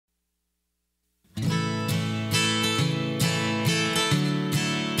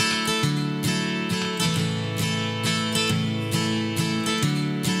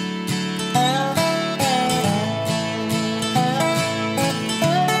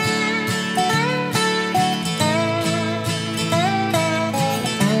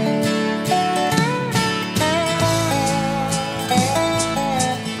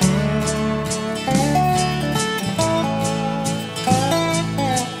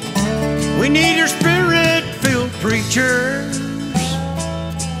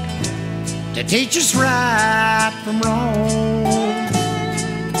teach us right from wrong.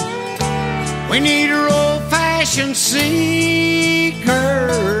 We need our old-fashioned seekers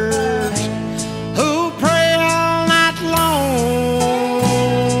who'll pray all night long.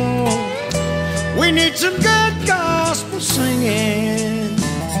 We need some good gospel singing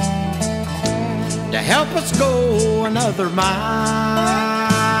to help us go another mile.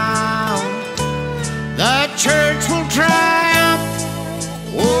 The church will triumph,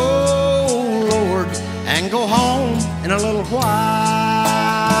 oh Lord, and go home in a little while.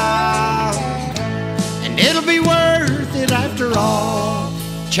 And it'll be worth it after all,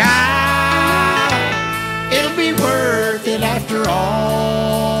 child. It'll be worth it after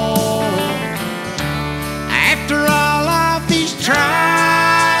all. After all of these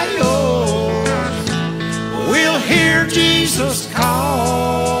trials, we'll hear Jesus call.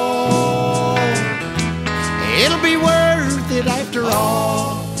 It'll be worth it after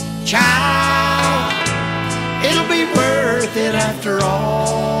all, child. It'll be worth it after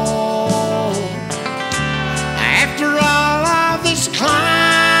all. After all of this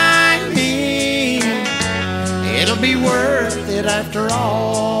climbing, it'll be worth it after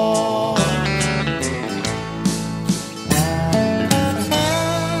all.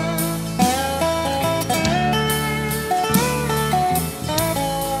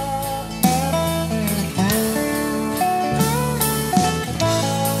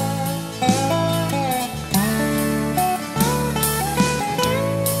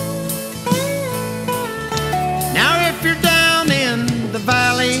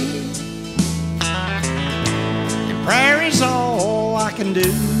 Prayer is all I can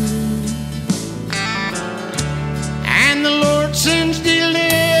do, and the Lord sends deliverance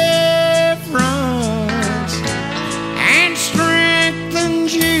and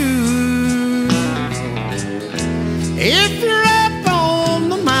strengthens you. If you're up on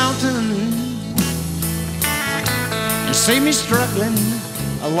the mountain and see me struggling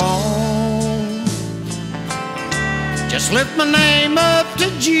alone, just lift my name up to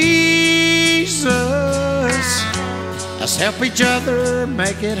Jesus. Let's help each other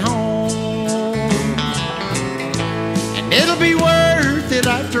make it home. And it'll be worth it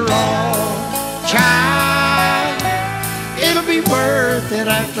after all, child. It'll be worth it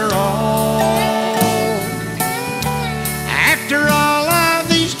after all. After all of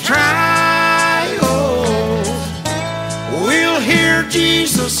these trials, we'll hear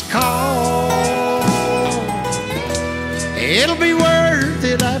Jesus call. It'll be worth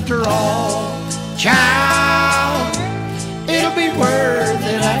it after all, child. It'll be worth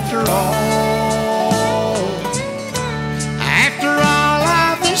it after all. After all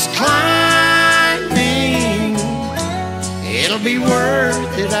of this climbing, it'll be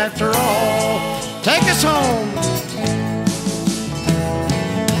worth it after all. Take us home.